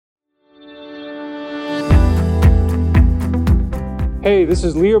Hey, this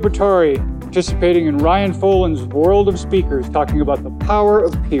is Leo Bottari, participating in Ryan Foland's World of Speakers, talking about the power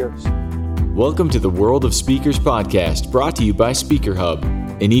of peers. Welcome to the World of Speakers podcast, brought to you by Speaker Hub.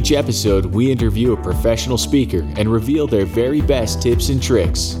 In each episode, we interview a professional speaker and reveal their very best tips and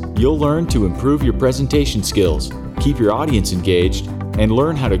tricks. You'll learn to improve your presentation skills, keep your audience engaged, and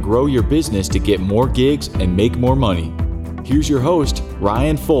learn how to grow your business to get more gigs and make more money. Here's your host,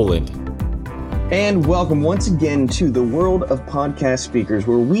 Ryan Foland. And welcome once again to the World of Podcast Speakers,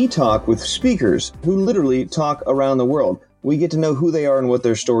 where we talk with speakers who literally talk around the world. We get to know who they are and what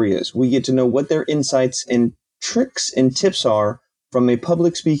their story is. We get to know what their insights and tricks and tips are from a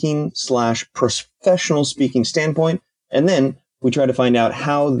public speaking / professional speaking standpoint. And then we try to find out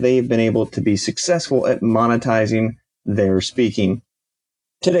how they've been able to be successful at monetizing their speaking.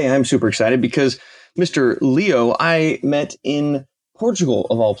 Today, I'm super excited because Mr. Leo, I met in Portugal,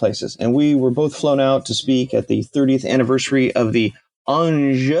 of all places, and we were both flown out to speak at the 30th anniversary of the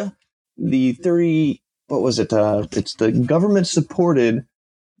ANJ, it's the government-supported,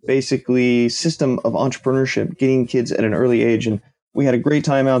 basically, system of entrepreneurship, getting kids at an early age, and we had a great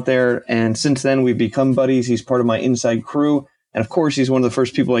time out there, and since then, we've become buddies. He's part of my inside crew, and of course, he's one of the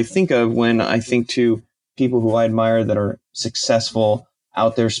first people I think of when I think to people who I admire that are successful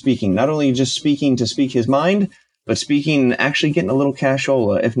out there speaking. Not only just speaking to speak his mind, but speaking, actually getting a little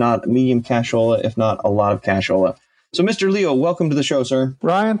cashola, if not medium cashola, if not a lot of cashola. So, Mr. Leo, welcome to the show, sir.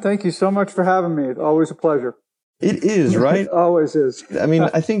 Ryan, thank you so much for having me. It's always a pleasure. It is, right? It always is. I mean,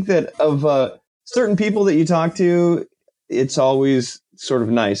 I think that of certain people that you talk to, it's always sort of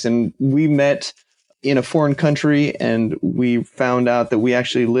nice. And we met in a foreign country, and we found out that we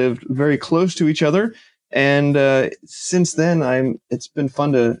actually lived very close to each other. And since then, it's been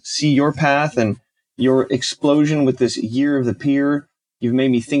fun to see your path and your explosion with this year of the peer. You've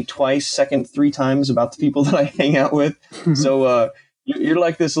made me think twice, second, 3 times about the people that I hang out with. So you're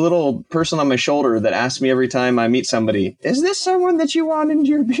like this little person on my shoulder that asks me every time I meet somebody, is this someone that you want into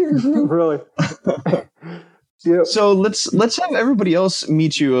your peer group? Really? Yeah. So let's have everybody else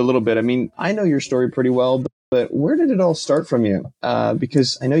meet you a little bit. I mean, I know your story pretty well, but where did it all start from you?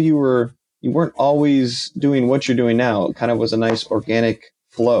 Because I know you weren't always doing what you're doing now. It kind of was a nice organic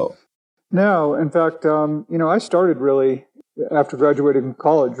flow. No, in fact, I started really, after graduating from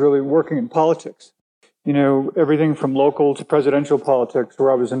college, really working in politics. Everything from local to presidential politics, where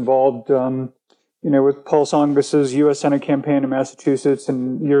I was involved, with Paul Tsongas's U.S. Senate campaign in Massachusetts,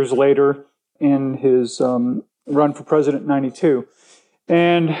 and years later in his run for president in '92.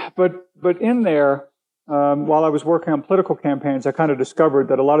 But in there, while I was working on political campaigns, I kind of discovered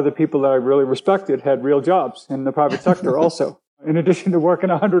that a lot of the people that I really respected had real jobs in the private sector also, in addition to working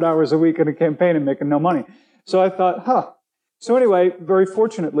 100 hours a week in a campaign and making no money. So I thought, So anyway, very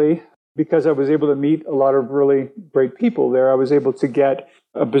fortunately, because I was able to meet a lot of really great people there, I was able to get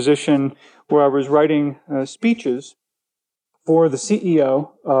a position where I was writing speeches for the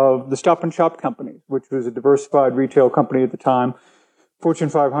CEO of the Stop and Shop Company, which was a diversified retail company at the time, Fortune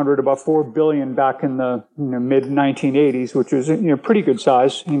 500, about $4 billion back in the mid-1980s, which was pretty good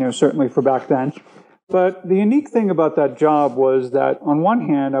size, certainly for back then. But the unique thing about that job was that on one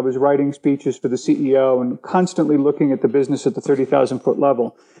hand, I was writing speeches for the CEO and constantly looking at the business at the 30,000-foot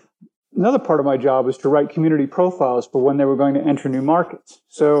level. Another part of my job was to write community profiles for when they were going to enter new markets.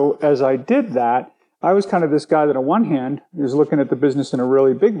 So as I did that, I was kind of this guy that on one hand was looking at the business in a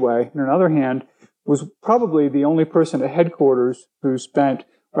really big way, and on the other hand was probably the only person at headquarters who spent,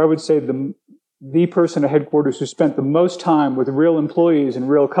 or I would say the person at headquarters who spent the most time with real employees and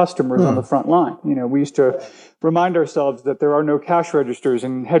real customers on the front line. We used to remind ourselves that there are no cash registers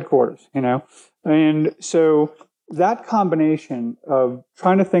in headquarters, And so that combination of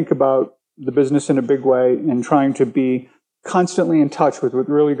trying to think about the business in a big way and trying to be constantly in touch with what's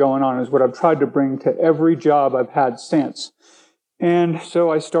really going on is what I've tried to bring to every job I've had since. And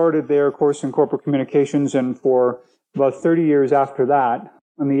so I started there, of course, in corporate communications, and for about 30 years after that,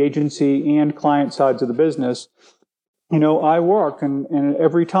 on the agency and client sides of the business, I worked, and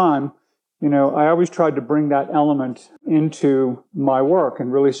every time, I always tried to bring that element into my work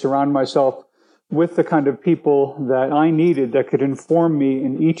and really surround myself with the kind of people that I needed that could inform me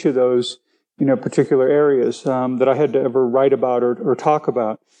in each of those, particular areas that I had to ever write about or talk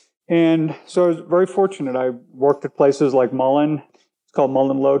about. And so I was very fortunate. I worked at places like Mullen. It's called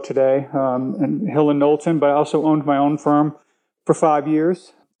Mullen Lowe today, and Hill & Knowlton, but I also owned my own firm for 5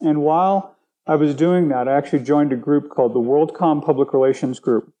 years. And while I was doing that, I actually joined a group called the WorldCom Public Relations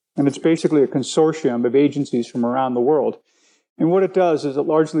Group. And it's basically a consortium of agencies from around the world. And what it does is it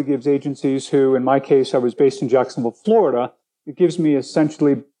largely gives agencies who, in my case, I was based in Jacksonville, Florida, it gives me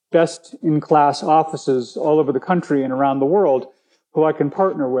essentially best-in-class offices all over the country and around the world who I can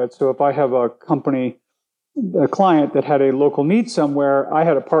partner with. So if I have a client that had a local need somewhere, I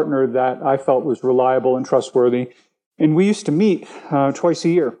had a partner that I felt was reliable and trustworthy. And we used to meet twice a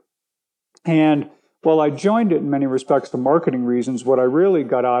year. And while I joined it in many respects for marketing reasons, what I really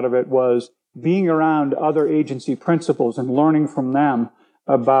got out of it was being around other agency principals and learning from them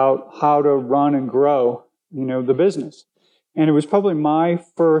about how to run and grow, the business. And it was probably my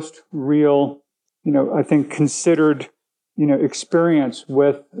first real, I think considered, experience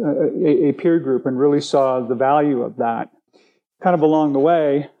with a peer group, and really saw the value of that. Kind of along the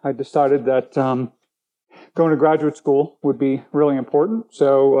way, I decided that going to graduate school would be really important.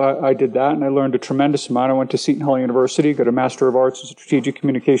 So I did that, and I learned a tremendous amount. I went to Seton Hall University, got a Master of Arts in Strategic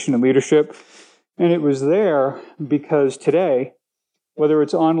Communication and Leadership. And it was there because today, whether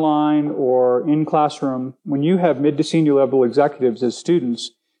it's online or in classroom, when you have mid to senior level executives as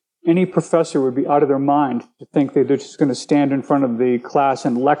students, any professor would be out of their mind to think that they're just going to stand in front of the class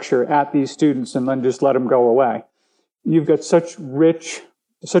and lecture at these students and then just let them go away. You've got such a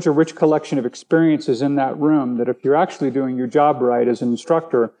rich collection of experiences in that room that if you're actually doing your job right as an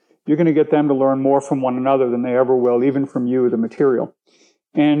instructor, you're going to get them to learn more from one another than they ever will, even from you, the material.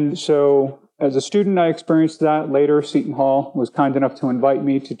 And so as a student, I experienced that. Later, Seton Hall was kind enough to invite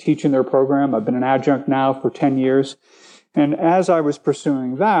me to teach in their program. I've been an adjunct now for 10 years. And as I was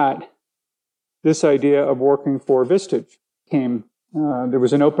pursuing that, this idea of working for Vistage came. There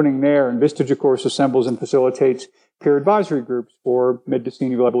was an opening there, and Vistage, of course, assembles and facilitates peer advisory groups for mid to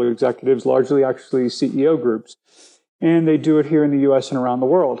senior level executives, largely actually CEO groups. And they do it here in the U.S. and around the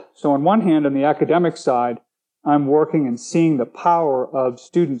world. So on one hand, on the academic side, I'm working and seeing the power of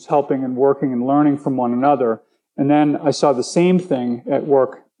students helping and working and learning from one another. And then I saw the same thing at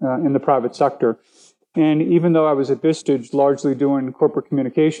work in the private sector. And even though I was at Vistage largely doing corporate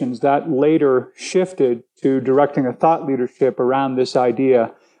communications, that later shifted to directing a thought leadership around this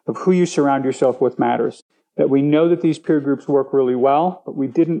idea of who you surround yourself with matters. That we know that these peer groups work really well, but we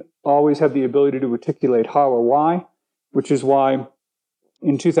didn't always have the ability to articulate how or why, which is why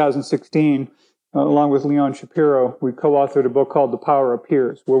in 2016, along with Leon Shapiro, we co-authored a book called The Power of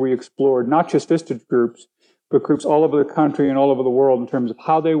Peers, where we explored not just Vistage groups, but groups all over the country and all over the world in terms of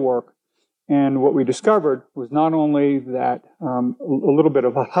how they work. And what we discovered was not only that a little bit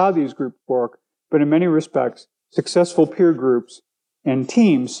of how these groups work, but in many respects, successful peer groups and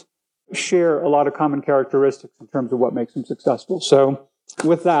teams share a lot of common characteristics in terms of what makes them successful. So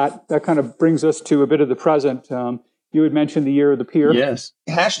with that kind of brings us to a bit of the present. You had mentioned the Year of the Peer. Yes.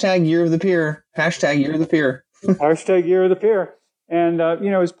 Hashtag Year of the Peer. Hashtag Year of the Peer. Hashtag Year of the Peer. And,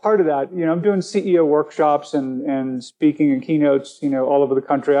 as part of that, I'm doing CEO workshops and speaking and keynotes, all over the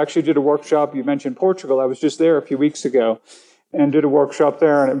country. I actually did a workshop. You mentioned Portugal. I was just there a few weeks ago and did a workshop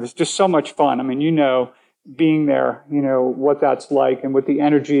there. And it was just so much fun. I mean, being there, what that's like and what the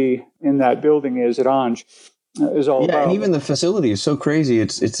energy in that building is at Ange is all about. Yeah, and even the facility is so crazy.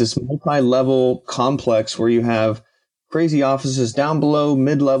 It's this multi-level complex where you have crazy offices down below,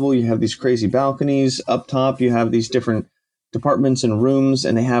 mid-level. You have these crazy balconies. Up top, you have these different departments and rooms,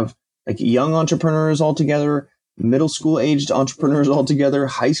 and they have like young entrepreneurs all together, middle school aged entrepreneurs all together,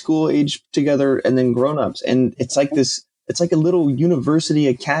 high school aged together, and then grown-ups. And it's like a little university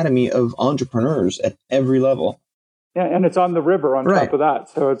academy of entrepreneurs at every level. Yeah, and it's on the river on top of that.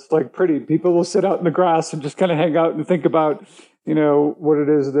 So it's like pretty. People will sit out in the grass and just kind of hang out and think about, what it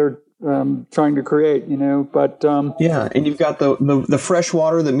is they're trying to create, but yeah, and you've got the fresh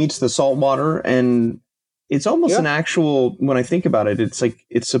water that meets the salt water, and it's almost an actual, when I think about it,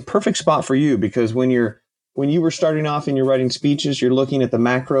 it's a perfect spot for you, because when you were starting off and you're writing speeches, you're looking at the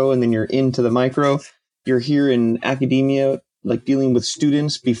macro and then you're into the micro. You're here in academia, like dealing with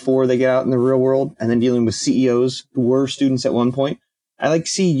students before they get out in the real world, and then dealing with CEOs who were students at one point. I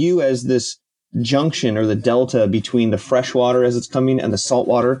see you as this junction or the delta between the fresh water as it's coming and the salt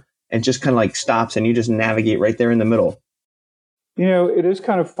water, and just kind of stops and you just navigate right there in the middle. It is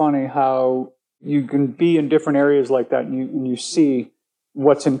kind of funny how you can be in different areas like that and you see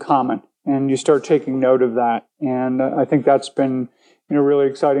what's in common and you start taking note of that. And I think that's been, really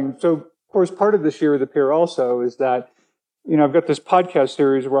exciting. So, of course, part of this Year of the Peer also is that, I've got this podcast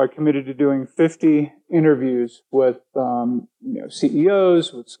series where I committed to doing 50 interviews with,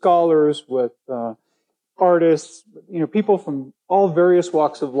 CEOs, with scholars, with artists, people from all various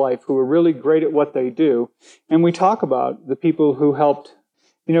walks of life who are really great at what they do. And we talk about the people who helped,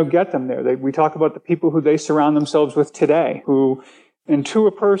 get them there. We talk about the people who they surround themselves with today, and to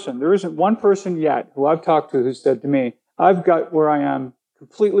a person, there isn't one person yet who I've talked to who said to me, I've got where I am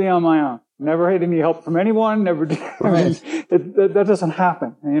completely on my own. Never had any help from anyone, never did. Right. That doesn't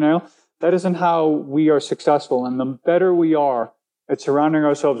happen, That isn't how we are successful. And the better we are It's surrounding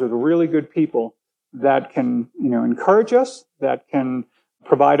ourselves with really good people that can, encourage us, that can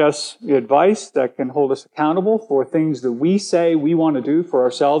provide us advice, that can hold us accountable for things that we say we want to do for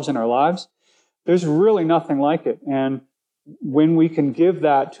ourselves in our lives. There's really nothing like it. And when we can give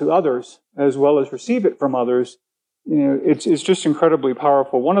that to others as well as receive it from others, it's just incredibly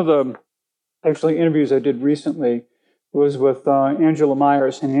powerful. One of the actually interviews I did recently was with Angela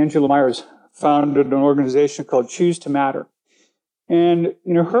Myers, and Angela Myers founded an organization called Choose to Matter. And,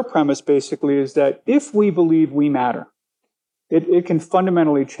 her premise basically is that if we believe we matter, it can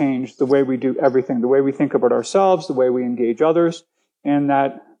fundamentally change the way we do everything, the way we think about ourselves, the way we engage others, and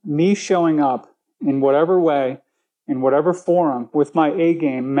that me showing up in whatever way, in whatever forum with my A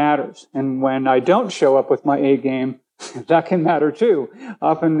game matters. And when I don't show up with my A game, that can matter too,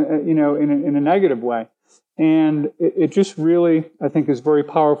 often, in a negative way. And it just really, I think, is very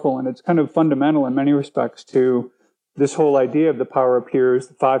powerful, and it's kind of fundamental in many respects to this whole idea of the power of peers,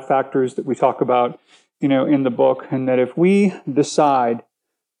 the 5 factors that we talk about, in the book, and that if we decide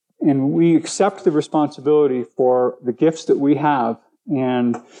and we accept the responsibility for the gifts that we have,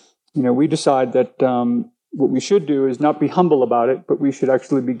 and, we decide that what we should do is not be humble about it, but we should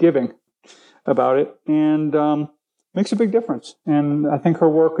actually be giving about it, and makes a big difference. And I think her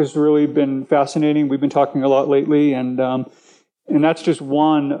work has really been fascinating. We've been talking a lot lately, and that's just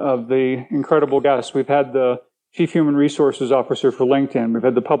one of the incredible guests. We've had the Chief Human Resources Officer for LinkedIn. We've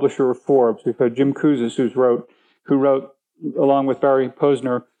had the publisher of Forbes. We've had Jim Kouzes, who wrote, along with Barry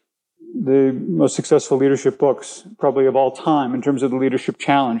Posner, the most successful leadership books probably of all time in terms of the leadership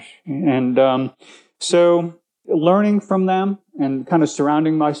challenge. And so learning from them and kind of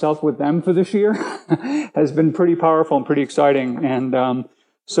surrounding myself with them for this year has been pretty powerful and pretty exciting. And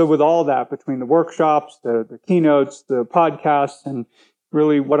so with all that, between the workshops, the keynotes, the podcasts, and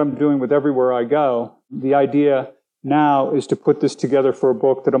really what I'm doing with Everywhere I Go, the idea now is to put this together for a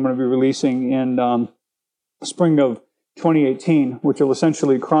book that I'm going to be releasing in spring of 2018, which will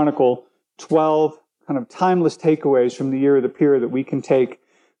essentially chronicle 12 kind of timeless takeaways from the Year of the Peer that we can take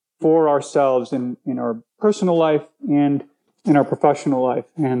for ourselves in our personal life and in our professional life,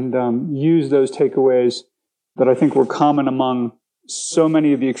 and use those takeaways that I think were common among so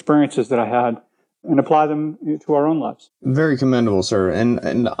many of the experiences that I had, and apply them to our own lives. Very commendable, sir.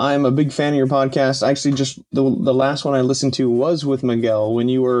 And I'm a big fan of your podcast. Actually, just the last one I listened to was with Miguel when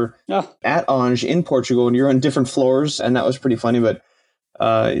you were at Ange in Portugal, and you're on different floors, and that was pretty funny. But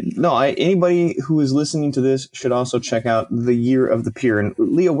anybody who is listening to this should also check out the Year of the Peer. And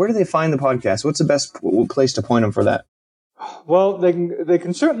Leo, where do they find the podcast? What's the best place to point them for that? Well, they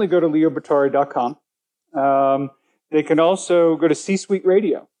can certainly go to leobottari.com. They can also go to C-Suite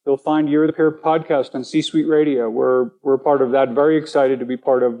Radio. They'll find Year of the Peer podcast on C-Suite Radio. We're part of that. Very excited to be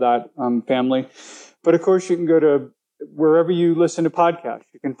part of that family. But of course, you can go to wherever you listen to podcasts.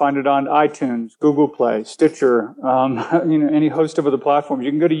 You can find it on iTunes, Google Play, Stitcher, any host of other platforms.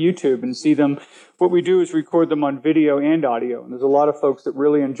 You can go to YouTube and see them. What we do is record them on video and audio. And there's a lot of folks that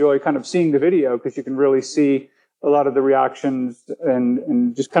really enjoy kind of seeing the video, because you can really see a lot of the reactions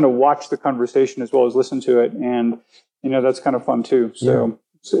and just kind of watch the conversation as well as listen to it. And, that's kind of fun too. So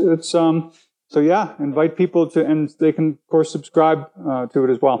it's, invite people to, and they can of course subscribe to it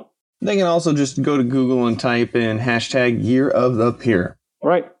as well. They can also just go to Google and type in hashtag Year of the Peer.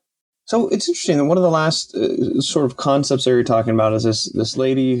 Right. So it's interesting that one of the last sort of concepts that you're talking about is this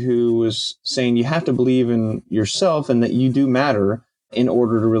lady who was saying you have to believe in yourself and that you do matter in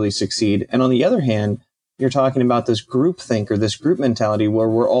order to really succeed. And on the other hand, you're talking about this group think or this group mentality where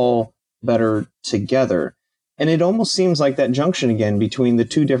we're all better together. And it almost seems like that junction again between the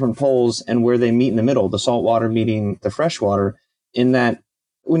two different poles and where they meet in the middle, the salt water meeting the fresh water, in that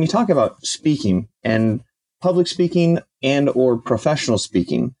when you talk about speaking and public speaking and or professional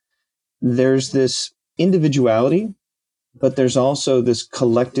speaking, there's this individuality, but there's also this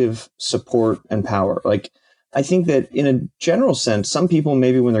collective support and power. Like, I think that in a general sense, some people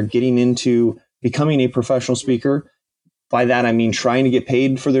maybe when they're getting into becoming a professional speaker, by that I mean trying to get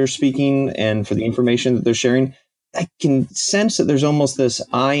paid for their speaking and for the information that they're sharing, I can sense that there's almost this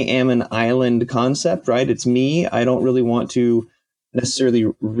I am an island concept, right? It's me. I don't really want to necessarily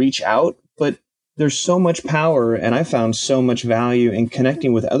reach out, but there's so much power, and I found so much value in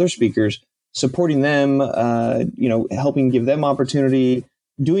connecting with other speakers, supporting them, helping give them opportunity,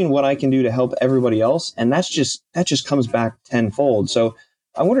 doing what I can do to help everybody else. And that just comes back tenfold. So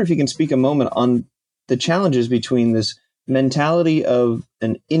I wonder if you can speak a moment on the challenges between this mentality of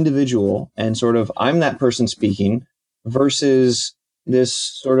an individual and sort of I'm that person speaking versus this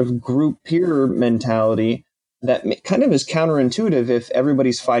sort of group peer mentality that kind of is counterintuitive if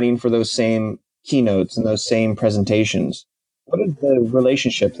everybody's fighting for those same keynotes and those same presentations. What is the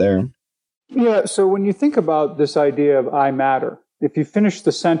relationship there? Yeah, so when you think about this idea of I matter, if you finish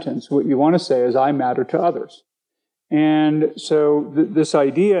the sentence, what you want to say is I matter to others. And so this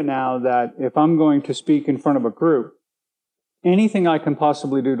idea now that if I'm going to speak in front of a group, anything I can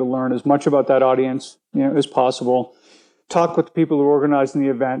possibly do to learn as much about that audience, as possible, talk with the people who are organizing the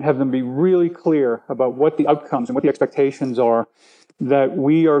event, have them be really clear about what the outcomes and what the expectations are, that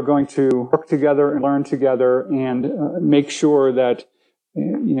we are going to work together and learn together and make sure that,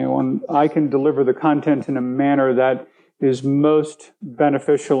 I can deliver the content in a manner that is most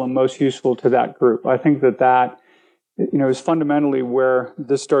beneficial and most useful to that group. I think that is fundamentally where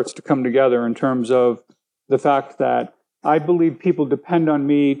this starts to come together in terms of the fact that I believe people depend on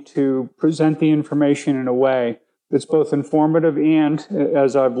me to present the information in a way that's both informative and,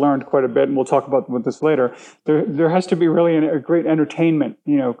 as I've learned quite a bit, and we'll talk about this later, there has to be really a great entertainment,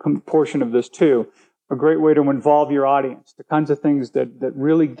 portion of this too. A great way to involve your audience, the kinds of things that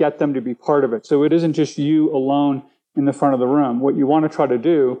really get them to be part of it. So it isn't just you alone in the front of the room. What you want to try to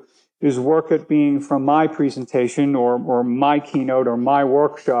do is work at being from my presentation or my keynote or my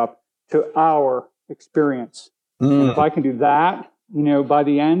workshop to our experience. And if I can do that, by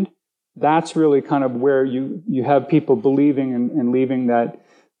the end, that's really kind of where you have people believing and leaving that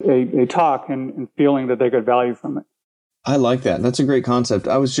a talk and feeling that they get value from it. I like that. That's a great concept.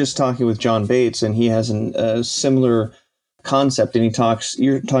 I was just talking with John Bates, and he has a similar concept. And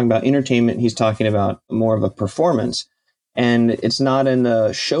you're talking about entertainment. He's talking about more of a performance. And it's not in a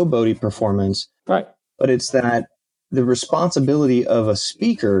showboaty performance, right? But it's that the responsibility of a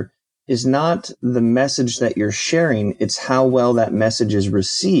speaker is not the message that you're sharing. It's how well that message is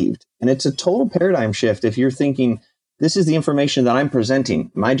received. And it's a total paradigm shift. If you're thinking, this is the information that I'm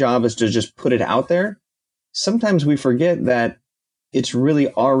presenting, my job is to just put it out there. Sometimes we forget that it's really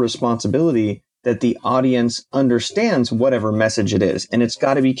our responsibility that the audience understands whatever message it is. And it's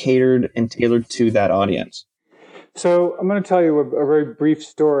got to be catered and tailored to that audience. So I'm going to tell you a very brief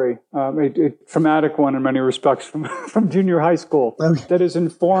story, a traumatic one in many respects from junior high school, okay. that is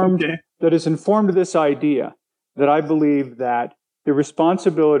informed this idea that I believe that the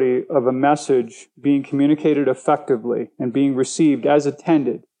responsibility of a message being communicated effectively and being received as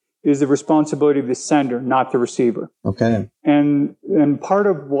intended is the responsibility of the sender, not the receiver. Okay. And part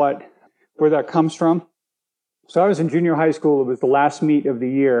of where that comes from. So I was in junior high school. It was the last meet of the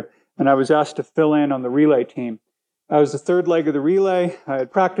year, and I was asked to fill in on the relay team. I was the third leg of the relay. I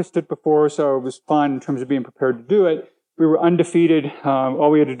had practiced it before, so it was fun in terms of being prepared to do it. We were undefeated.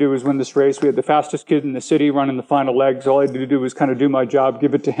 All we had to do was win this race. We had the fastest kid in the city running the final legs. All I had to do was kind of do my job,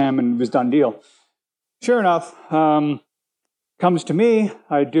 give it to him, and it was done deal. Sure enough, comes to me.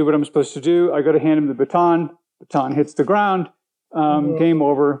 I do what I'm supposed to do. I go to hand him the baton. Baton hits the ground. Game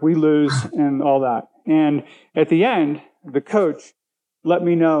over. We lose and all that. And at the end, the coach let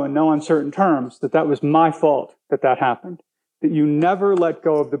me know in no uncertain terms that was my fault that happened. That you never let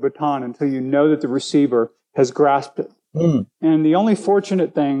go of the baton until you know that the receiver has grasped it. And the only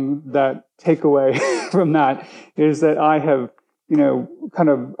fortunate thing that takeaway from that is that I have, kind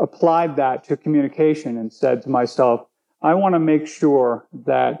of applied that to communication and said to myself, I want to make sure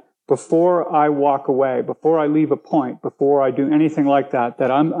that before I walk away, before I leave a point, before I do anything like that, that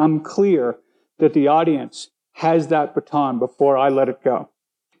I'm clear that the audience has that baton before I let it go.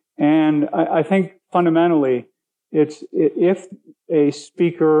 And I think fundamentally, if a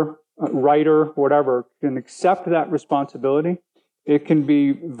speaker, writer, whatever, can accept that responsibility, it can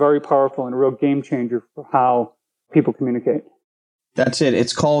be very powerful and a real game changer for how people communicate. That's it.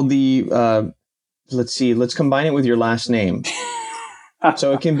 It's called the, let's combine it with your last name.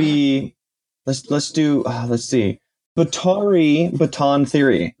 So it can be, let's see, Batari Baton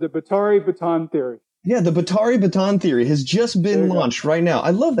Theory. The Batari Baton Theory. Yeah, the Batari Baton Theory has just been launched right now.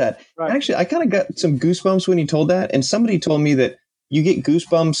 I love that. Right. Actually, I kind of got some goosebumps when you told that. And somebody told me that you get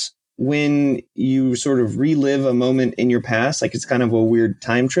goosebumps when you sort of relive a moment in your past, like it's kind of a weird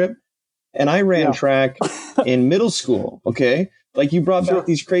time trip. And I ran track in middle school, okay? Like you brought back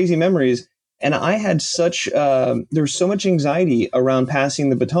these crazy memories. And I had there was so much anxiety around passing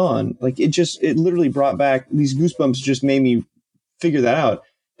the baton. Like it literally brought back these goosebumps, just made me figure that out.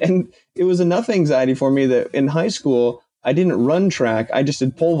 And it was enough anxiety for me that in high school, I didn't run track. I just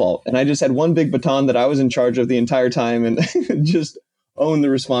did pole vault. And I just had one big baton that I was in charge of the entire time and just owned the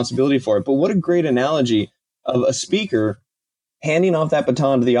responsibility for it. But what a great analogy of a speaker handing off that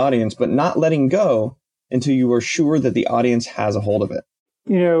baton to the audience, but not letting go until you are sure that the audience has a hold of it.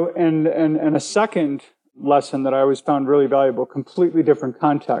 And a second lesson that I always found really valuable, completely different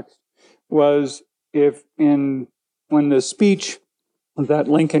context, was when the speech that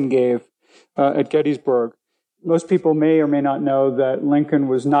Lincoln gave at Gettysburg, most people may or may not know that Lincoln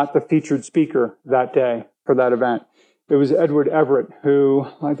was not the featured speaker that day for that event. It was Edward Everett, who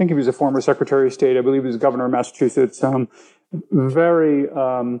I think he was a former Secretary of State. I believe he was governor of Massachusetts. Very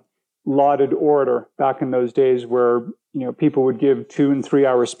lauded orator back in those days, where people would give 2 and 3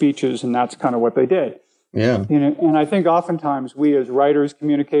 hour speeches, and that's kind of what they did. Yeah. And I think oftentimes we as writers,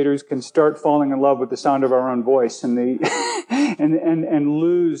 communicators, can start falling in love with the sound of our own voice and and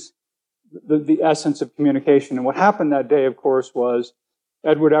lose the essence of communication. And what happened that day, of course, was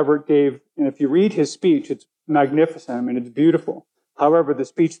Edward Everett gave, and if you read his speech, it's magnificent. I mean, it's beautiful. However, the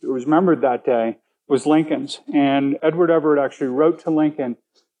speech that was remembered that day was Lincoln's. And Edward Everett actually wrote to Lincoln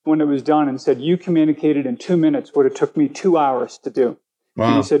when it was done and said, "You communicated in 2 minutes what it took me 2 hours to do." Wow.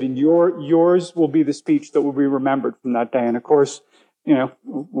 And he said, "And yours will be the speech that will be remembered from that day." And of course,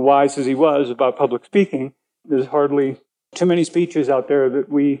 wise as he was about public speaking, there's hardly too many speeches out there that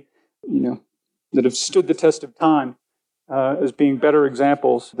that have stood the test of time as being better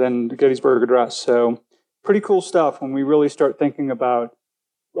examples than the Gettysburg Address. So pretty cool stuff when we really start thinking about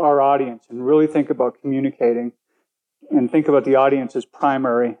our audience and really think about communicating and think about the audience as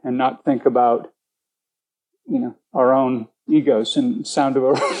primary and not think about, our own egos and sound of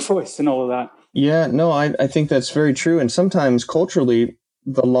our voice and all of that. Yeah, no, I think that's very true. And sometimes culturally,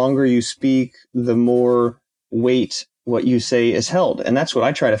 the longer you speak, the more weight what you say is held. And that's what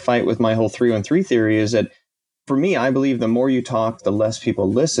I try to fight with my whole 3-on-3 theory, is that for me, I believe the more you talk, the less people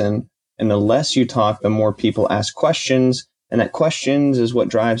listen. And the less you talk, the more people ask questions. And that questions is what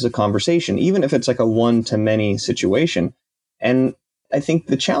drives the conversation, even if it's like a one-to-many situation. And I think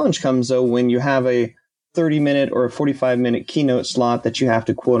the challenge comes, though, when you have a 30-minute or a 45-minute keynote slot that you have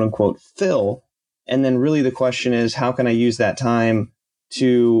to quote-unquote fill. And then really the question is, how can I use that time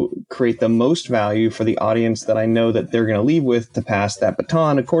to create the most value for the audience that I know that they're going to leave with to pass that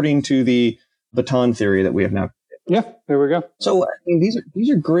baton, according to the baton theory that we have now. Yeah, there we go. So I mean, these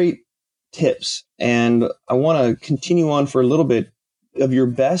are great tips, and I want to continue on for a little bit of your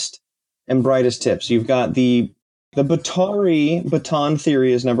best and brightest tips. You've got the Batari baton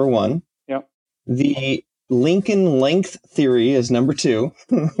theory is number 1. Yep. The Lincoln length theory is number 2.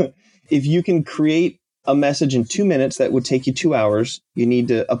 If you can create a message in 2 minutes that would take you 2 hours, you need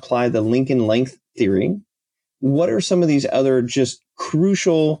to apply the Lincoln length theory. What are some of these other just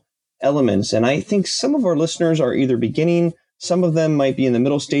crucial elements? And I think some of our listeners are either beginning, some of them might be in the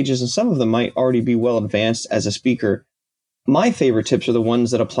middle stages, and some of them might already be well advanced as a speaker. My favorite tips are the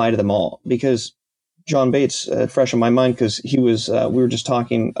ones that apply to them all, because John Bates, fresh in my mind, because he was, we were just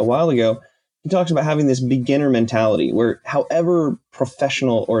talking a while ago, he talks about having this beginner mentality where however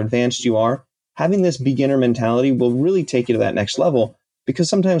professional or advanced you are, having this beginner mentality will really take you to that next level, because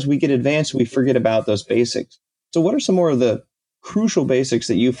sometimes we get advanced, we forget about those basics. So what are some more of the crucial basics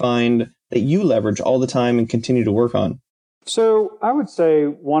that you find that you leverage all the time and continue to work on? So I would say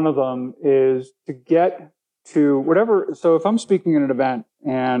one of them is to get to whatever. So if I'm speaking at an event,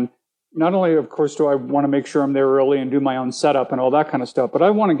 and not only, of course, do I want to make sure I'm there early and do my own setup and all that kind of stuff, but I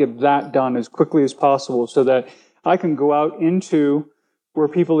want to get that done as quickly as possible so that I can go out into where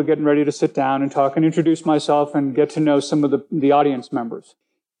people are getting ready to sit down and talk and introduce myself and get to know some of the audience members.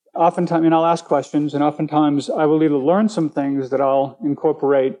 Oftentimes, and I'll ask questions, and oftentimes I will either learn some things that I'll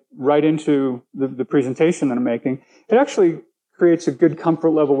incorporate right into the presentation that I'm making. It actually creates a good comfort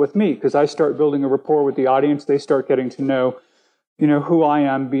level with me, because I start building a rapport with the audience. They start getting to know, who I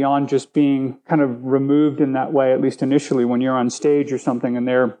am beyond just being kind of removed in that way, at least initially, when you're on stage or something and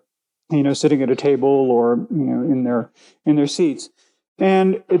they're, sitting at a table or, in their seats.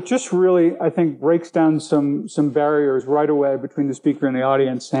 And it just really, I think, breaks down some barriers right away between the speaker and the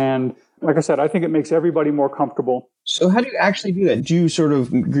audience. And like I said, I think it makes everybody more comfortable. So how do you actually do that? Do you sort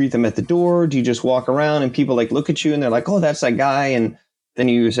of greet them at the door? Do you just walk around and people look at you and they're like, oh, that's that guy? And then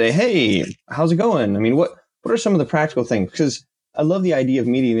you say, hey, how's it going? I mean, what are some of the practical things? Because I love the idea of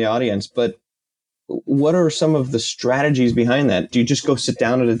meeting the audience, but what are some of the strategies behind that? Do you just go sit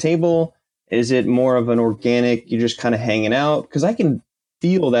down at a table? Is it more of an organic, you're just kind of hanging out? Because I can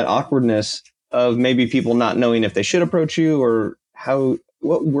feel that awkwardness of maybe people not knowing if they should approach you or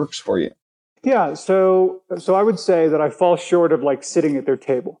what works for you. Yeah, so I would say that I fall short of sitting at their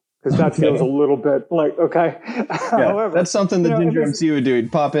table, because that feels a little bit okay. Yeah, However, that's something that Ginger MC would do.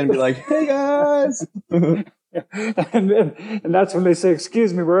 He'd pop in and be like, hey guys. and that's when they say,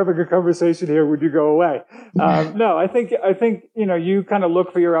 excuse me, we're having a conversation here, would you go away? No, I think you kind of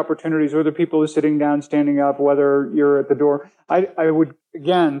look for your opportunities, whether people are sitting down, standing up, whether you're at the door. I would,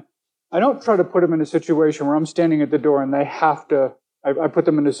 again, I don't try to put them in a situation where I'm standing at the door and they have to, I put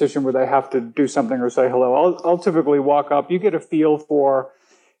them in a position where they have to do something or say hello. I'll typically walk up. You get a feel for,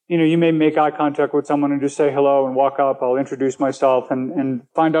 you may make eye contact with someone and just say hello and walk up. I'll introduce myself and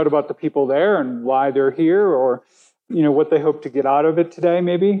find out about the people there and why they're here, or, what they hope to get out of it today,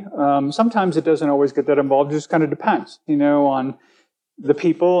 maybe. Sometimes it doesn't always get that involved. It just kind of depends, on the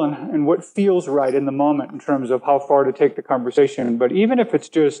people and what feels right in the moment in terms of how far to take the conversation. But even if it's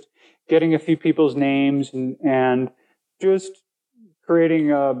just getting a few people's names and just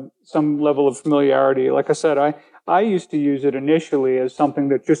creating some level of familiarity, like I said, I used to use it initially as something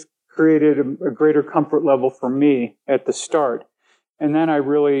that just created a greater comfort level for me at the start. And then I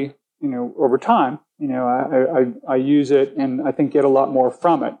really, over time, I use it and I think get a lot more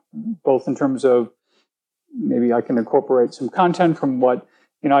from it, both in terms of maybe I can incorporate some content from what,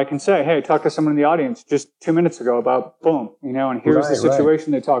 I can say, hey, talk to someone in the audience just 2 minutes ago about boom, and here's the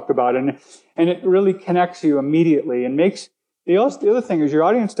situation they talked about. And it really connects you immediately and makes the other thing is your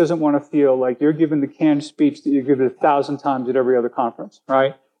audience doesn't want to feel like you're giving the canned speech that you give 1,000 times at every other conference,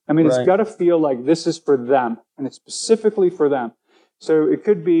 right? I mean, It's got to feel like this is for them and it's specifically for them. So it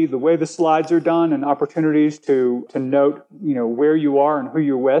could be the way the slides are done and opportunities to note, where you are and who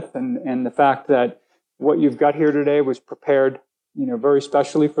you're with and the fact that what you've got here today was prepared, very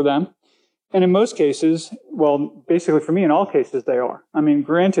specially for them. And in most cases, well, basically for me, in all cases, they are. I mean,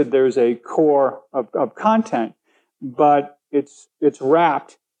 granted, there's a core of content, but it's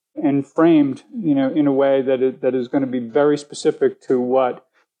wrapped and framed, in a way that is going to be very specific to what,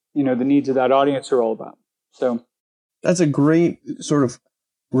 the needs of that audience are all about. So that's a great sort of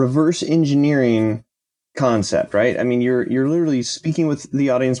reverse engineering concept, right? I mean, you're literally speaking with the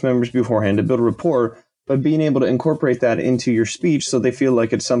audience members beforehand to build rapport, but being able to incorporate that into your speech so they feel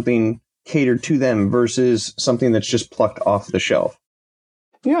like it's something catered to them versus something that's just plucked off the shelf.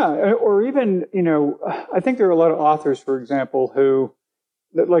 Yeah, or even, I think there are a lot of authors, for example, who,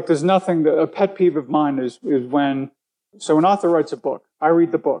 there's nothing, a pet peeve of mine is when, so an author writes a book, I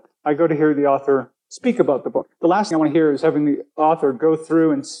read the book, I go to hear the author speak about the book. The last thing I want to hear is having the author go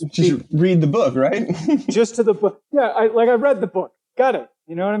through and speak. Just read the book, right? Just to the book. Yeah, I read the book, got it.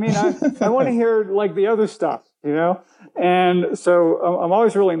 You know what I mean? I want to hear the other stuff, And so I'm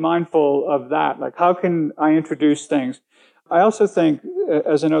always really mindful of that. Like, how can I introduce things? I also think,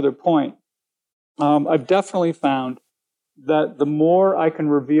 as another point, I've definitely found that the more I can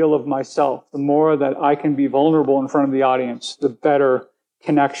reveal of myself, the more that I can be vulnerable in front of the audience, the better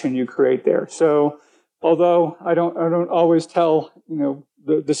connection you create there. So, although I don't always tell,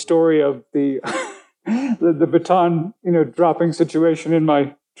 the story of the the baton, dropping situation in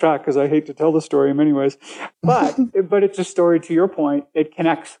my track, because I hate to tell the story in many ways, but it's a story. To your point, it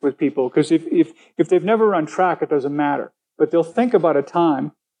connects with people because if they've never run track, it doesn't matter. But they'll think about a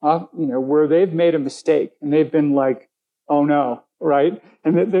time, where they've made a mistake and they've been like, oh no, right?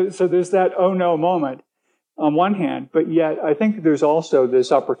 And so there's that oh no moment on one hand, but yet I think there's also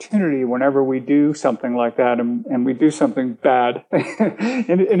this opportunity whenever we do something like that and we do something bad,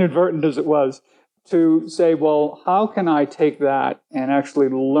 inadvertent as it was, to say, well, how can I take that and actually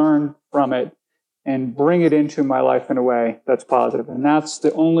learn from it and bring it into my life in a way that's positive? And that's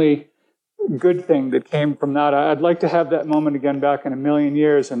the only good thing that came from that. I'd like to have that moment again back in a million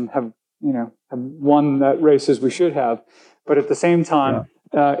years and have won that race as we should have. But at the same time,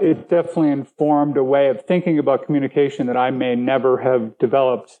 it definitely informed a way of thinking about communication that I may never have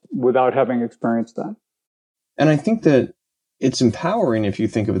developed without having experienced that. And I think that it's empowering if you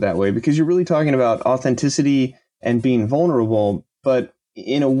think of it that way, because you're really talking about authenticity and being vulnerable, but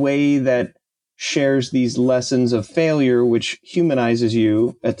in a way that shares these lessons of failure, which humanizes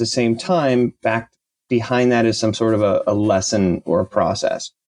you at the same time. Back behind that is some sort of a lesson or a process.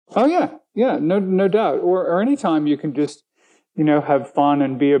 Oh, yeah. Yeah, no doubt. Or anytime you can just, have fun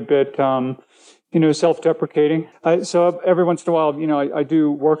and be a bit, self-deprecating. So every once in a while, I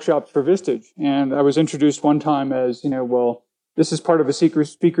do workshops for Vistage. And I was introduced one time as, this is part of a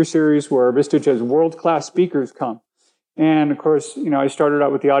speaker series where Vistage has world-class speakers come. And of course, I started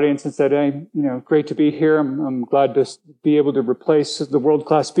out with the audience and said, hey, great to be here. I'm glad to be able to replace the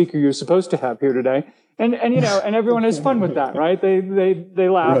world-class speaker you're supposed to have here today. And everyone has fun with that, right? They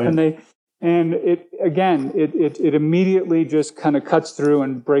laugh right. and it immediately just kind of cuts through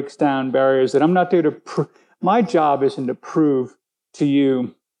and breaks down barriers that I'm not there to my job isn't to prove to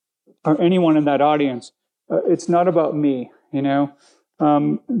you or anyone in that audience. It's not about me,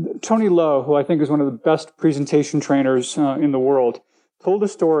 Tony Lowe, who I think is one of the best presentation trainers in the world, told a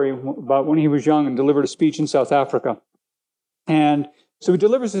story about when he was young and delivered a speech in South Africa. And so he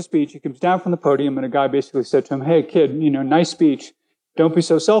delivers the speech. He comes down from the podium, and a guy basically said to him, hey, kid, nice speech. Don't be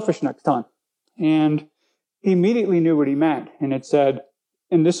so selfish next time. And he immediately knew what he meant. And it said,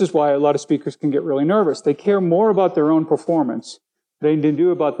 and this is why a lot of speakers can get really nervous. They care more about their own performance they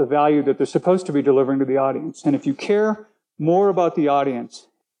do about the value that they're supposed to be delivering to the audience. And if you care more about the audience,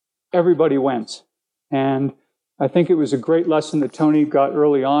 everybody wins. And I think it was a great lesson that Tony got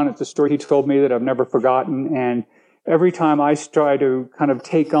early on. It's a story he told me that I've never forgotten. And every time I try to kind of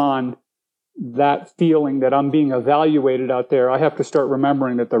take on that feeling that I'm being evaluated out there, I have to start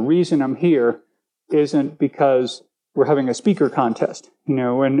remembering that the reason I'm here isn't because we're having a speaker contest,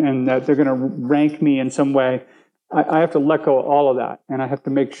 and that they're going to rank me in some way. I have to let go of all of that. And I have to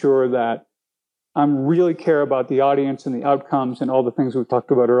make sure that I'm really care about the audience and the outcomes and all the things we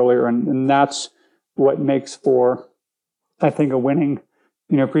talked about earlier. And that's what makes for, I think, a winning,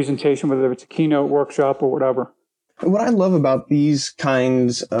 presentation, whether it's a keynote, workshop, or whatever. What I love about these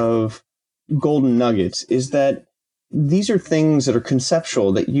kinds of golden nuggets is that these are things that are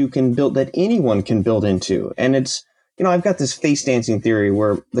conceptual that you can build, that anyone can build into. And it's, I've got this face dancing theory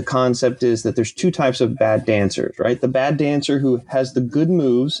where the concept is that there's two types of bad dancers, right? The bad dancer who has the good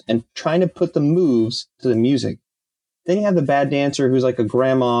moves and trying to put the moves to the music. Then you have the bad dancer who's like a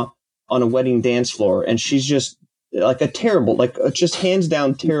grandma on a wedding dance floor, and she's just like a terrible, just hands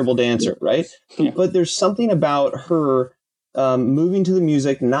down terrible dancer, right? Yeah. But there's something about her moving to the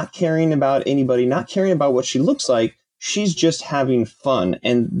music, not caring about anybody, not caring about what she looks like. She's just having fun.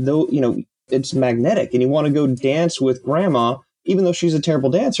 And though, it's magnetic and you want to go dance with grandma, even though she's a terrible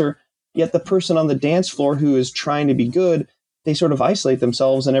dancer, yet the person on the dance floor who is trying to be good, they sort of isolate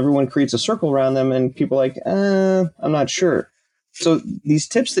themselves and everyone creates a circle around them and people are like, I'm not sure. So these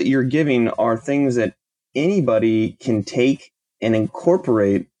tips that you're giving are things that anybody can take and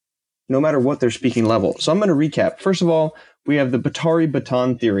incorporate no matter what their speaking level. So I'm going to recap. First of all, we have the Batari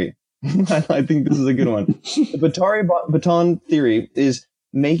baton theory. I think this is a good one. The Batari baton theory is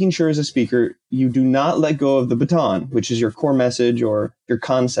making sure as a speaker, you do not let go of the baton, which is your core message or your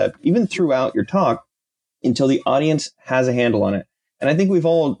concept, even throughout your talk, until the audience has a handle on it. And I think we've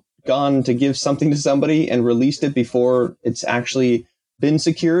all gone to give something to somebody and released it before it's actually been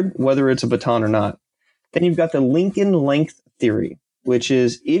secured, whether it's a baton or not. Then you've got the Lincoln length theory, which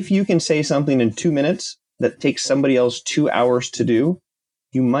is if you can say something in 2 minutes that takes somebody else 2 hours to do,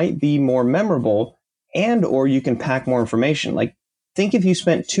 you might be more memorable and or you can pack more information. Like, think if you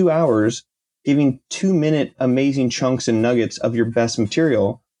spent 2 hours giving 2-minute amazing chunks and nuggets of your best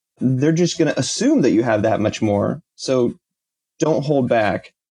material, they're just going to assume that you have that much more. So don't hold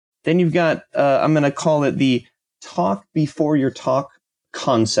back. Then you've got, I'm going to call it the talk before your talk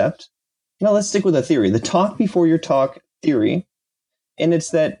concept. Let's stick with a theory, the talk before your talk theory. And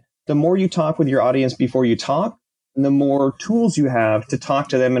it's that the more you talk with your audience before you talk, the more tools you have to talk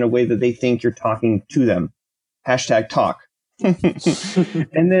to them in a way that they think you're talking to them. #talk.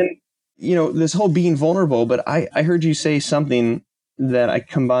 And then, this whole being vulnerable, but I heard you say something that I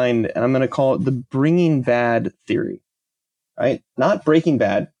combined, and I'm going to call it the bringing bad theory, right? Not Breaking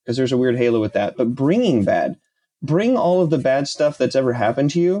Bad, because there's a weird halo with that, but bringing bad. Bring all of the bad stuff that's ever happened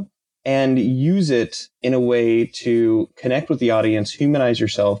to you and use it in a way to connect with the audience, humanize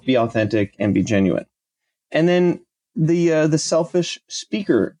yourself, be authentic, and be genuine. And then the selfish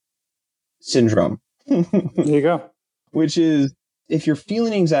speaker syndrome. There you go. Which is, if you're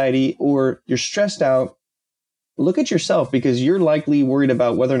feeling anxiety or you're stressed out, look at yourself, because you're likely worried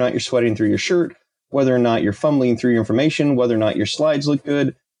about whether or not you're sweating through your shirt, whether or not you're fumbling through your information, whether or not your slides look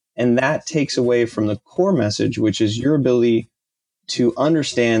good. And that takes away from the core message, which is your ability to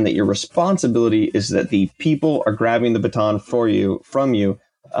understand that your responsibility is that the people are grabbing the baton from you.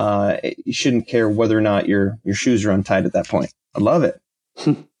 You shouldn't care whether or not your shoes are untied at that point. I love it.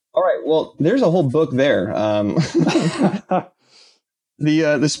 All right. Well, there's a whole book there.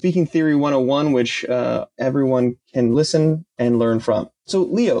 The Speaking Theory 101, which everyone can listen and learn from. So,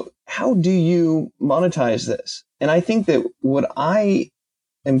 Leo, how do you monetize this? And I think that what I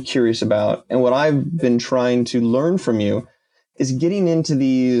am curious about and what I've been trying to learn from you is getting into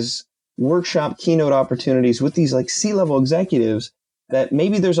these workshop keynote opportunities with these like C-level executives that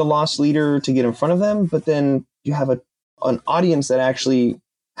maybe there's a lost leader to get in front of them, but then you have an audience that actually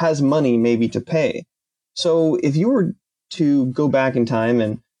has money maybe to pay. So if you were to go back in time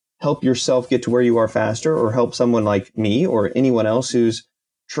and help yourself get to where you are faster, or help someone like me or anyone else who's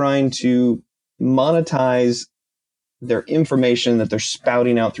trying to monetize their information that they're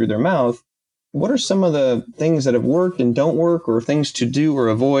spouting out through their mouth, what are some of the things that have worked and don't work, or things to do or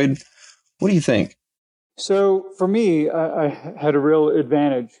avoid? What do you think? So for me, I had a real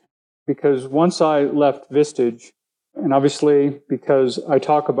advantage because once I left Vistage, and obviously because I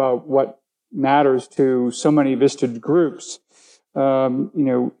talk about what matters to so many Vistage groups,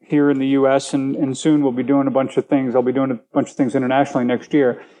 here in the U.S. and soon we'll be doing a bunch of things. I'll be doing a bunch of things internationally next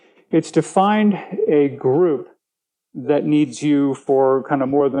year. It's to find a group that needs you for kind of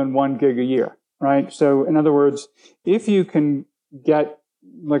more than 1 gig a year, right? So in other words, if you can get,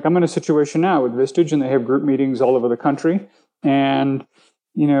 like I'm in a situation now with Vistage and they have group meetings all over the country. And,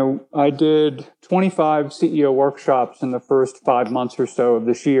 I did 25 CEO workshops in the first 5 months or so of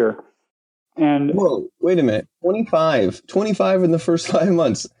this year. And whoa, wait a minute. 25 in the first 5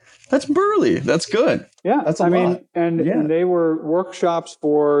 months. That's burly. That's good. Yeah. That's a lot. And they were workshops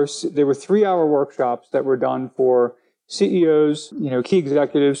they were 3-hour workshops that were done for CEOs, key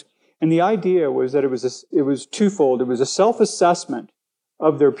executives. And the idea was that it was twofold. It was a self-assessment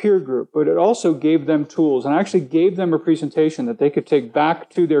of their peer group, but it also gave them tools and actually gave them a presentation that they could take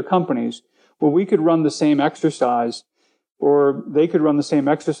back to their companies where we could run the same exercise, or they could run the same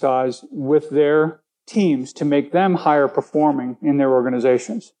exercise with their teams to make them higher performing in their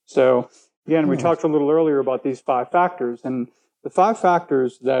organizations. So again, we talked a little earlier about these 5 factors, and the 5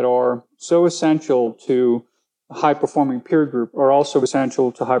 factors that are so essential to a high performing peer group are also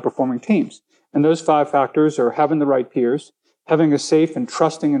essential to high performing teams. And those 5 factors are having the right peers, having a safe and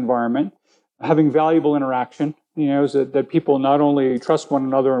trusting environment, having valuable interaction, so that people not only trust one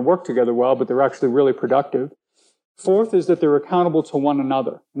another and work together well, but they're actually really productive. 4th is that they're accountable to one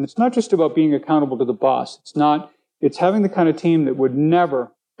another. And it's not just about being accountable to the boss. It's having the kind of team that would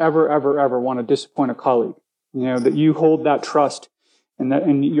never, ever, ever, ever want to disappoint a colleague. That you hold that trust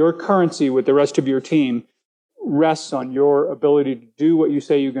and your currency with the rest of your team rests on your ability to do what you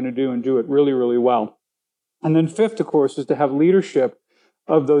say you're going to do and do it really, really well. And then 5th, of course, is to have leadership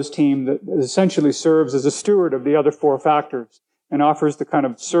of those teams that essentially serves as a steward of the other 4 factors and offers the kind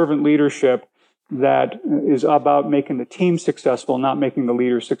of servant leadership that is about making the team successful, not making the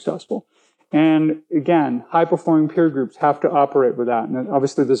leader successful. And again, high-performing peer groups have to operate with that. And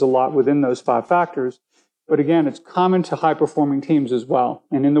obviously, there's a lot within those 5 factors. But again, it's common to high-performing teams as well.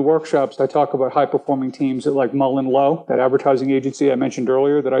 And in the workshops, I talk about high-performing teams at like Mullen Lowe, that advertising agency I mentioned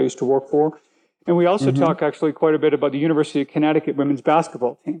earlier that I used to work for. And we also talk actually quite a bit about the University of Connecticut women's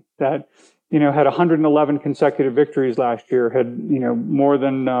basketball team that, had 111 consecutive victories last year, had, more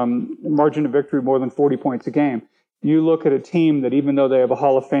than margin of victory, more than 40 points a game. You look at a team that even though they have a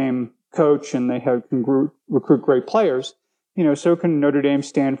Hall of Fame coach and they can recruit great players, so can Notre Dame,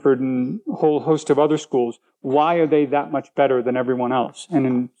 Stanford, and a whole host of other schools. Why are they that much better than everyone else? And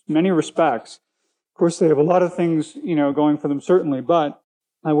in many respects, of course, they have a lot of things, going for them, certainly, but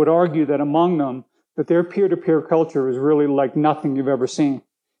I would argue that among them, that their peer-to-peer culture is really like nothing you've ever seen.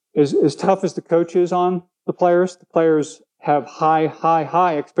 As tough as the coach is on the players have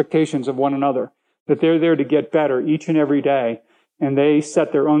high expectations of one another, that they're there to get better each and every day. And they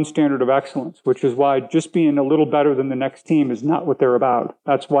set their own standard of excellence, which is why just being a little better than the next team is not what they're about.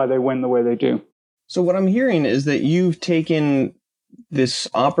 That's why they win the way they do. So what I'm hearing is that you've taken this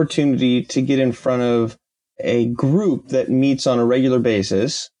opportunity to get in front of a group that meets on a regular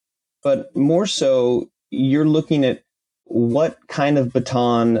basis, but more so, you're looking at what kind of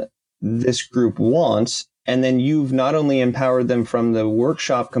baton this group wants, and then you've not only empowered them from the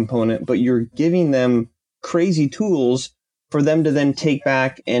workshop component, but you're giving them crazy tools for them to then take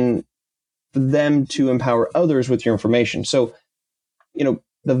back and for them to empower others with your information. So,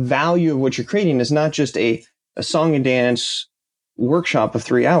 the value of what you're creating is not just a song and dance workshop of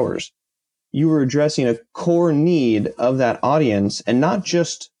 3 hours. You were addressing a core need of that audience, and not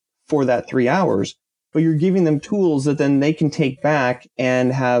just for that 3 hours, but you're giving them tools that then they can take back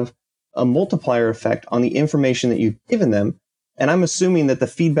and have a multiplier effect on the information that you've given them. And I'm assuming that the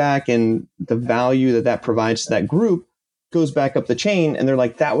feedback and the value that provides to that group goes back up the chain, and they're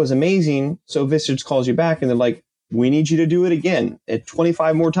like, that was amazing. So Vistage calls you back and they're like, we need you to do it again at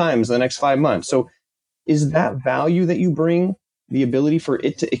 25 more times in the next 5 months. So is that value that you bring, the ability for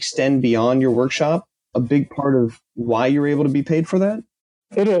it to extend beyond your workshop, a big part of why you're able to be paid for that?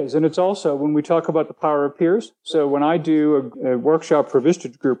 It is. And it's also when we talk about the power of peers. So when I do a workshop for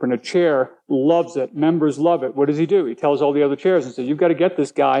Vistage Group and a chair loves it, members love it, what does he do? He tells all the other chairs and says, you've got to get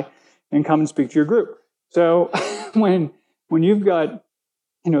this guy and come and speak to your group. So when you've got,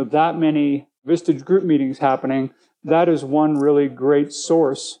 that many Vistage Group meetings happening, that is one really great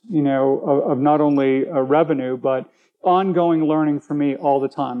source, of not only revenue, but ongoing learning for me all the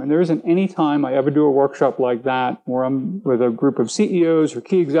time. And there isn't any time I ever do a workshop like that where I'm with a group of CEOs or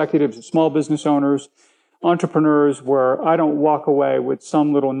key executives or small business owners, entrepreneurs, where I don't walk away with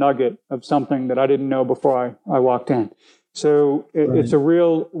some little nugget of something that I didn't know before I walked in. So it's a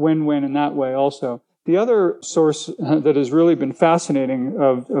real win-win in that way also. The other source that has really been fascinating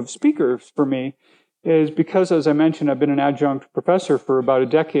of speakers for me is because, as I mentioned, I've been an adjunct professor for about a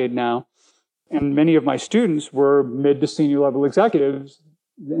decade now. And many of my students were mid to senior level executives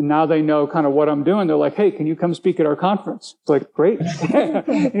And now they know kind of what I'm doing. They're like, hey, can you come speak at our conference? It's like, great.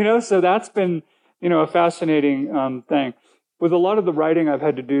 So that's been, a fascinating thing. With a lot of the writing I've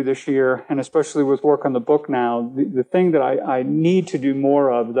had to do this year, and especially with work on the book now, the thing that I need to do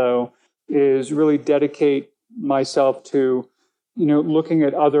more of, though, is really dedicate myself to, looking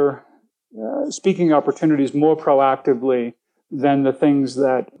at other speaking opportunities more proactively than the things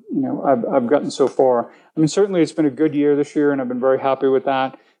that, I've gotten so far. I mean, certainly it's been a good year this year, and I've been very happy with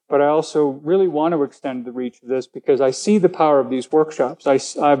that. But I also really want to extend the reach of this because I see the power of these workshops.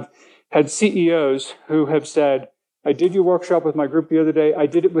 I've had CEOs who have said, I did your workshop with my group the other day. I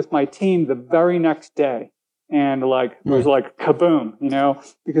did it with my team the very next day. And it was like kaboom,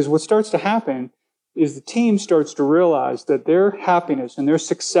 because what starts to happen is the team starts to realize that their happiness and their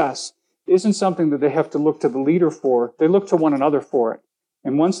success isn't something that they have to look to the leader for. They look to one another for it.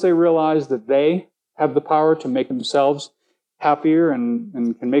 And once they realize that they have the power to make themselves happier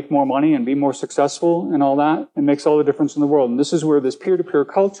and can make more money and be more successful and all that, it makes all the difference in the world. And this is where this peer-to-peer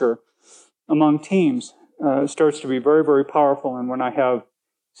culture among teams starts to be very, very powerful. And when I have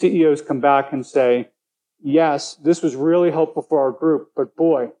CEOs come back and say, yes, this was really helpful for our group, but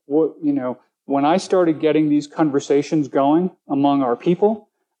boy, when I started getting these conversations going among our people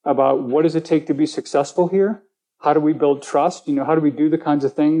about what does it take to be successful here, how do we build trust, how do we do the kinds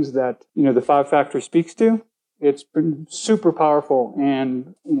of things that, the 5 Factors speaks to, it's been super powerful,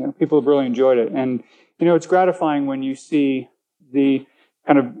 and, people have really enjoyed it. And, it's gratifying when you see the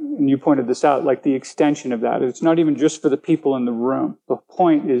kind of, and you pointed this out, like the extension of that. It's not even just for the people in the room. The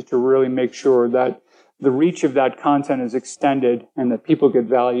point is to really make sure that the reach of that content is extended and that people get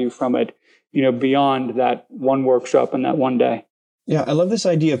value from it, beyond that one workshop and that one day. Yeah, I love this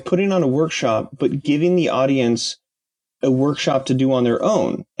idea of putting on a workshop, but giving the audience a workshop to do on their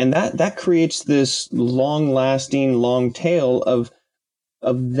own. And that creates this long-lasting, long tail of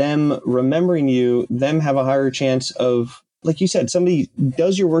them remembering you, them have a higher chance of, like you said, somebody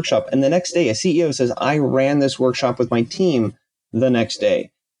does your workshop, and the next day a CEO says, I ran this workshop with my team the next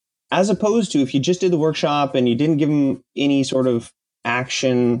day. As opposed to if you just did the workshop and you didn't give them any sort of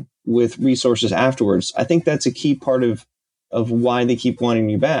action with resources afterwards. I think that's a key part of why they keep wanting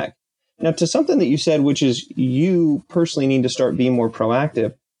you back. Now, to something that you said, which is you personally need to start being more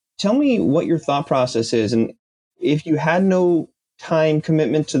proactive. Tell me what your thought process is. And if you had no time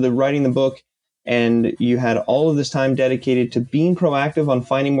commitment to the writing the book and you had all of this time dedicated to being proactive on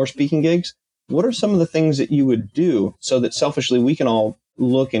finding more speaking gigs, what are some of the things that you would do so that selfishly we can all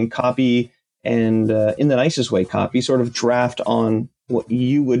look and copy and, in the nicest way, copy, sort of draft on what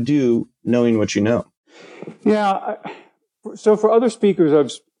you would do knowing what you know? Yeah. So for other speakers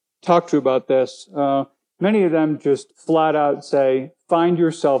I've talked to about this, many of them just flat out say, find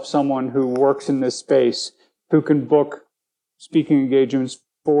yourself someone who works in this space, who can book speaking engagements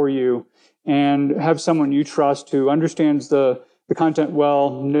for you, and have someone you trust who understands the content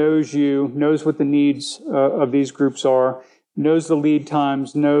well, knows you, knows what the needs of these groups are, knows the lead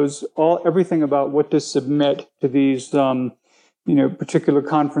times, knows everything about what to submit to these particular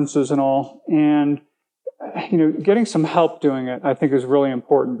conferences and all. And getting some help doing it, I think, is really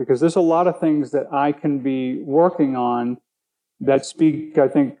important, because there's a lot of things that I can be working on that speak, I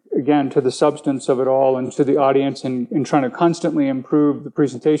think, again, to the substance of it all and to the audience, and trying to constantly improve the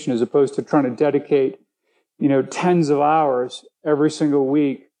presentation as opposed to trying to dedicate, tens of hours every single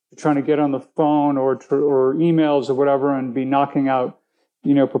week to trying to get on the phone or emails or whatever and be knocking out,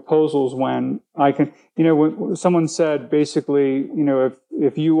 proposals when I can, when someone said basically,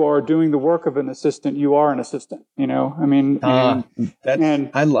 if you are doing the work of an assistant, you are an assistant,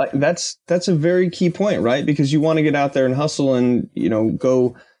 that's a very key point, right? Because you want to get out there and hustle and,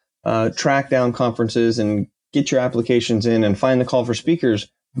 go track down conferences and get your applications in and find the call for speakers.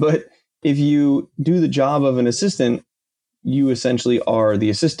 But if you do the job of an assistant, you essentially are the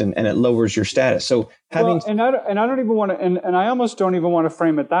assistant, and it lowers your status. So I don't even want to, and I almost don't even want to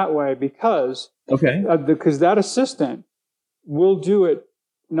frame it that way, because that assistant will do it.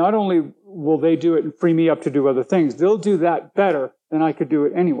 Not only will they do it and free me up to do other things, they'll do that better than I could do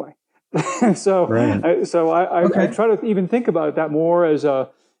it anyway. I try to even think about that more as a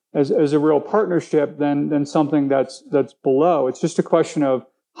real partnership than something that's below. It's just a question of,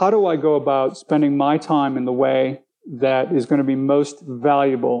 how do I go about spending my time in the way that is going to be most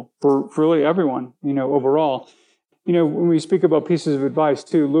valuable for really everyone, overall. When we speak about pieces of advice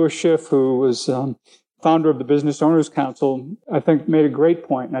too, Louis Schiff, who was founder of the Business Owners Council, I think made a great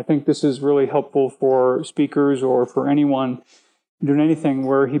point. And I think this is really helpful for speakers or for anyone doing anything,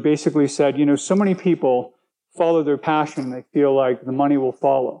 where he basically said, so many people follow their passion. They feel like the money will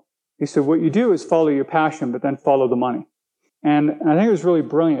follow. He said, what you do is follow your passion, but then follow the money. And I think it was really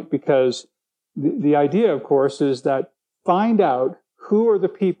brilliant because the idea, of course, is that find out who are the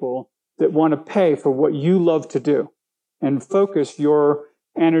people that want to pay for what you love to do and focus your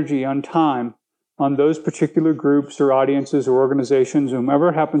energy on time on those particular groups or audiences or organizations, whomever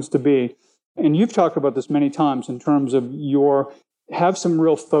it happens to be. And you've talked about this many times in terms of have some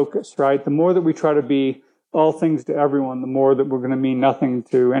real focus, right? The more that we try to be all things to everyone, the more that we're going to mean nothing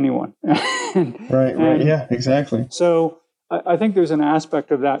to anyone. Right. Yeah, exactly. So I think there's an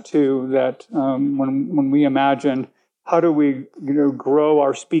aspect of that too, that when we imagine how do we grow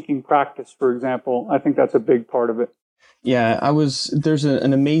our speaking practice, for example, I think that's a big part of it. Yeah, there's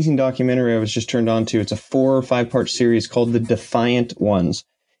an amazing documentary I was just turned on to. It's a 4 or 5 part series called The Defiant Ones.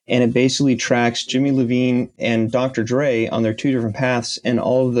 And it basically tracks Jimmy Iovine and Dr. Dre on their 2 different paths and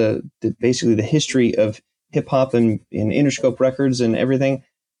all of basically the history of hip hop and Interscope Records and everything.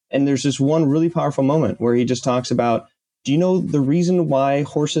 And there's this one really powerful moment where he just talks about, do you know the reason why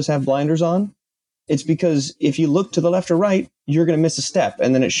horses have blinders on? It's because if you look to the left or right, you're going to miss a step.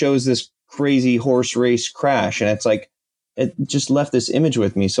 And then it shows this crazy horse race crash. And it's like, it just left this image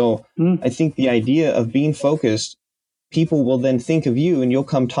with me. So I think the idea of being focused, people will then think of you and you'll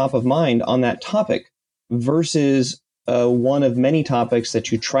come top of mind on that topic versus one of many topics that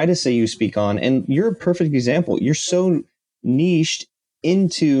you try to say you speak on. And you're a perfect example. You're so niched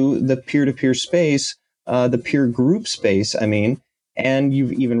into the peer-to-peer space, the peer group space, and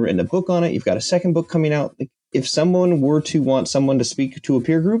you've even written a book on it. You've got a second book coming out. If someone were to want someone to speak to a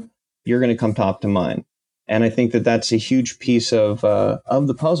peer group, you're going to come top to mind. And I think that that's a huge piece of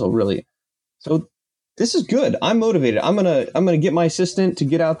the puzzle, really. So this is good. I'm motivated. I'm gonna get my assistant to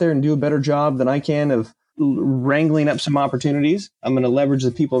get out there and do a better job than I can of wrangling up some opportunities. I'm going to leverage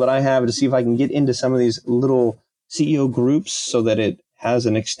the people that I have to see if I can get into some of these little CEO groups so that it has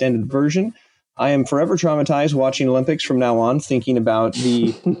an extended version. I am forever traumatized watching Olympics from now on, thinking about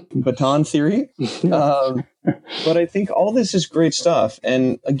the baton theory. But I think all this is great stuff.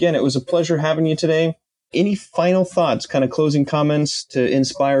 And again, it was a pleasure having you today. Any final thoughts, kind of closing comments to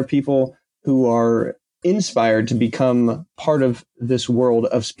inspire people who are inspired to become part of this world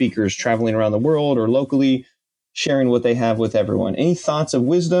of speakers traveling around the world or locally, sharing what they have with everyone? Any thoughts of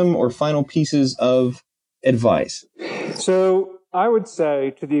wisdom or final pieces of advice? So I would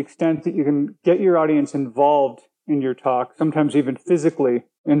say, to the extent that you can get your audience involved in your talk, sometimes even physically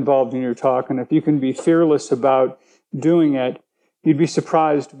involved in your talk, and if you can be fearless about doing it, you'd be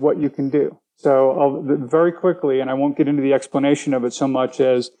surprised what you can do. So very quickly, and I won't get into the explanation of it so much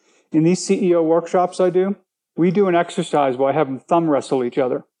as in these CEO workshops I do, we do an exercise where I have them thumb wrestle each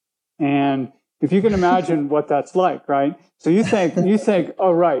other. And if you can imagine what that's like, right? So you think,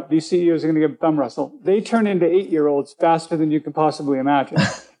 oh, right, these CEOs are going to get thumb wrestle. They turn into 8-year-olds faster than you can possibly imagine.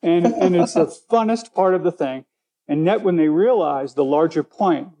 And it's the funnest part of the thing. And yet when they realize the larger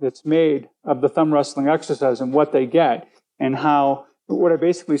point that's made of the thumb wrestling exercise and what they get and how, what I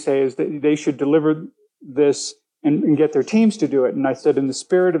basically say is that they should deliver this and get their teams to do it. And I said, in the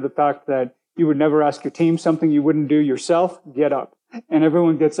spirit of the fact that you would never ask your team something you wouldn't do yourself, get up. And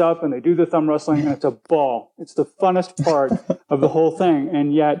everyone gets up and they do the thumb wrestling and it's a ball. It's the funnest part of the whole thing.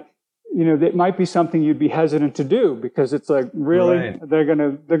 And yet, it might be something you'd be hesitant to do because it's like, really? Right. They're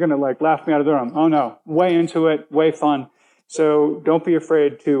gonna like laugh me out of the room. Oh no, way into it, way fun. So don't be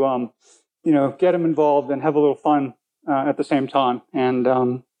afraid to, get them involved and have a little fun at the same time. And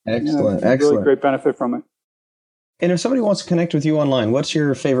excellent. Really great benefit from it. And if somebody wants to connect with you online, what's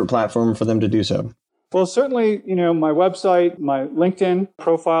your favorite platform for them to do so? Well, certainly, my website, my LinkedIn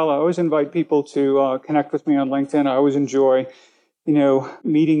profile. I always invite people to connect with me on LinkedIn. I always enjoy,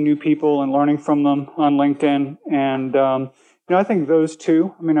 meeting new people and learning from them on LinkedIn. And, I think those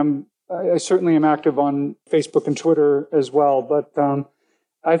two, I certainly am active on Facebook and Twitter as well. But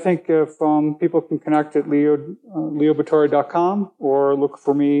I think if people can connect at leobatore.com or look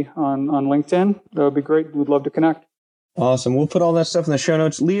for me on LinkedIn, that would be great. We'd love to connect. Awesome. We'll put all that stuff in the show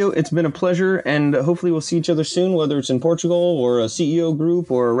notes. Leo, it's been a pleasure, and hopefully we'll see each other soon, whether it's in Portugal or a CEO group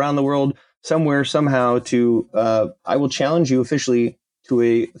or around the world somewhere, somehow I will challenge you officially to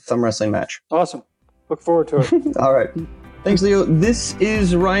a thumb wrestling match. Awesome. Look forward to it. All right. Thanks, Leo. This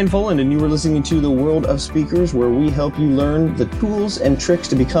is Ryan Foland, and you were listening to The World of Speakers, where we help you learn the tools and tricks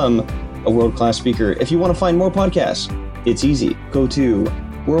to become a world-class speaker. If you want to find more podcasts, it's easy. Go to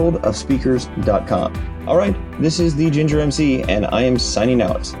worldofspeakers.com. All right, this is the Ginger MC, and I am signing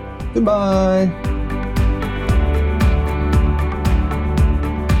out. Goodbye.